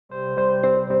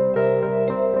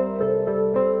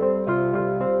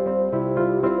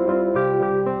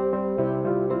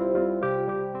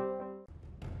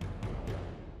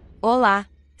Olá!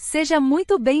 Seja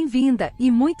muito bem-vinda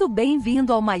e muito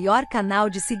bem-vindo ao maior canal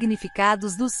de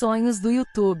significados dos sonhos do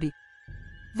YouTube.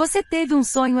 Você teve um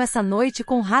sonho essa noite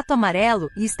com Rato Amarelo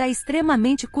e está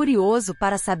extremamente curioso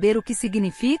para saber o que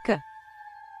significa?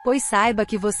 Pois saiba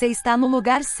que você está no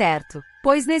lugar certo,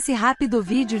 pois nesse rápido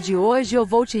vídeo de hoje eu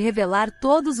vou te revelar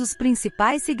todos os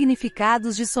principais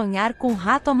significados de sonhar com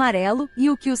Rato Amarelo e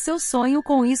o que o seu sonho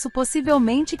com isso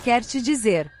possivelmente quer te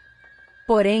dizer.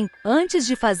 Porém, antes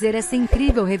de fazer essa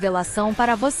incrível revelação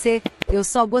para você, eu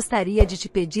só gostaria de te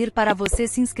pedir para você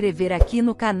se inscrever aqui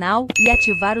no canal e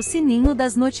ativar o sininho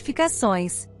das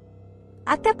notificações.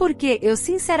 Até porque eu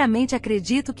sinceramente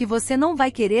acredito que você não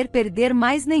vai querer perder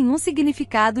mais nenhum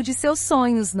significado de seus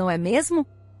sonhos, não é mesmo?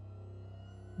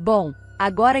 Bom,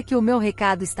 agora que o meu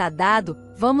recado está dado,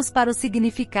 vamos para os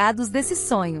significados desse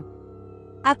sonho.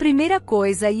 A primeira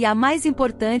coisa e a mais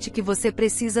importante que você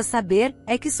precisa saber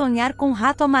é que sonhar com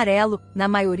Rato Amarelo, na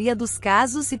maioria dos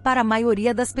casos e para a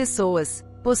maioria das pessoas,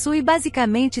 possui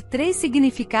basicamente 3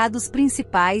 significados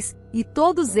principais, e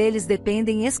todos eles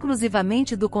dependem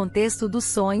exclusivamente do contexto do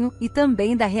sonho e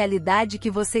também da realidade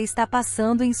que você está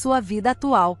passando em sua vida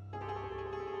atual.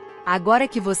 Agora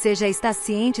que você já está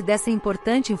ciente dessa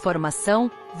importante informação,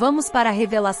 vamos para a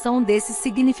revelação desses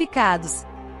significados.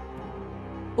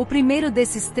 O primeiro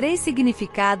desses 3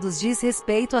 significados diz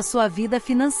respeito à sua vida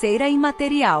financeira e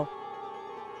material.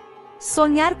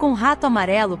 Sonhar com Rato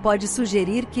Amarelo pode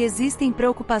sugerir que existem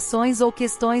preocupações ou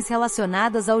questões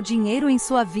relacionadas ao dinheiro em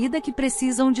sua vida que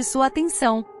precisam de sua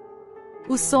atenção.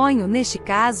 O sonho, neste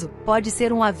caso, pode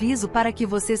ser um aviso para que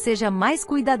você seja mais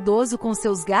cuidadoso com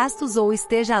seus gastos ou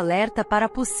esteja alerta para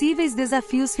possíveis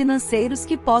desafios financeiros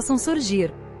que possam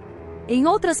surgir. Em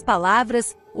outras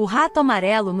palavras, o Rato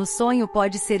Amarelo no sonho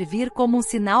pode servir como um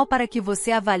sinal para que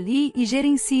você avalie e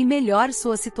gerencie melhor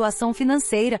sua situação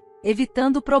financeira,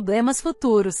 evitando problemas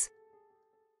futuros.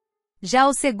 Já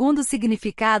o segundo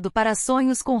significado para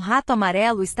sonhos com Rato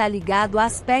Amarelo está ligado a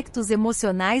aspectos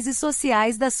emocionais e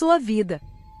sociais da sua vida.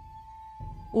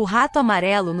 O Rato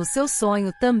Amarelo no seu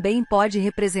sonho também pode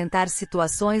representar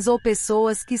situações ou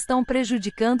pessoas que estão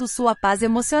prejudicando sua paz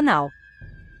emocional.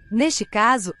 Neste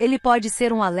caso, ele pode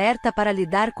ser um alerta para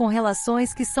lidar com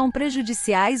relações que são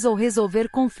prejudiciais ou resolver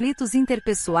conflitos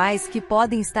interpessoais que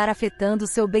podem estar afetando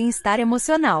seu bem-estar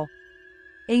emocional.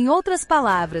 Em outras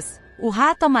palavras, o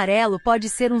Rato Amarelo pode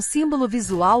ser um símbolo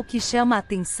visual que chama a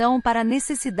atenção para a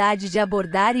necessidade de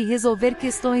abordar e resolver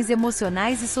questões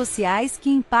emocionais e sociais que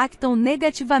impactam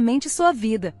negativamente sua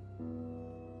vida.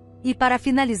 E para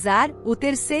finalizar, o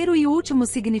terceiro e último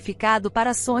significado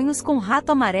para sonhos com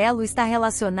Rato Amarelo está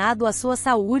relacionado à sua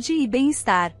saúde e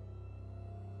bem-estar.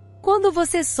 Quando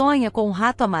você sonha com um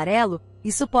Rato Amarelo,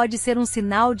 isso pode ser um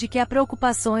sinal de que há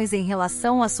preocupações em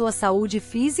relação à sua saúde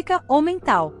física ou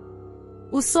mental.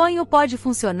 O sonho pode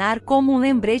funcionar como um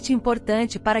lembrete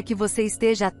importante para que você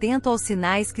esteja atento aos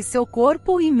sinais que seu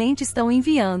corpo e mente estão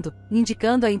enviando,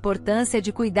 indicando a importância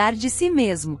de cuidar de si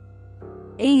mesmo.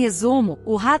 Em resumo,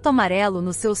 o Rato Amarelo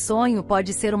no seu sonho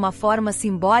pode ser uma forma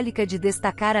simbólica de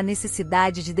destacar a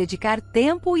necessidade de dedicar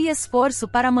tempo e esforço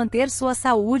para manter sua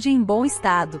saúde em bom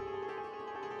estado.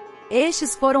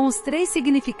 Estes foram os 3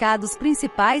 significados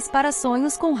principais para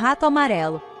sonhos com Rato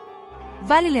Amarelo.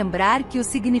 Vale lembrar que os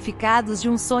significados de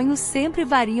um sonho sempre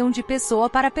variam de pessoa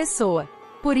para pessoa.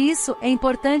 Por isso, é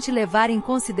importante levar em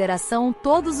consideração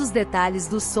todos os detalhes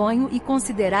do sonho e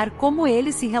considerar como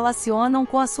eles se relacionam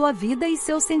com a sua vida e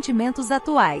seus sentimentos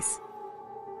atuais.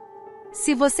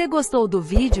 Se você gostou do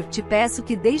vídeo, te peço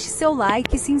que deixe seu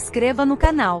like e se inscreva no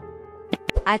canal.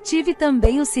 Ative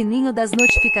também o sininho das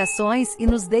notificações e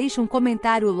nos deixe um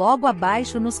comentário logo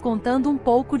abaixo nos contando um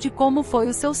pouco de como foi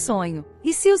o seu sonho,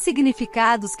 e se os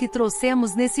significados que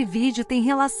trouxemos nesse vídeo têm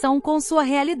relação com sua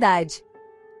realidade.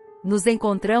 Nos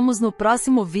encontramos no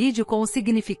próximo vídeo com o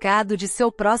significado de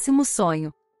seu próximo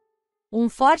sonho. Um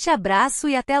forte abraço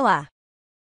e até lá!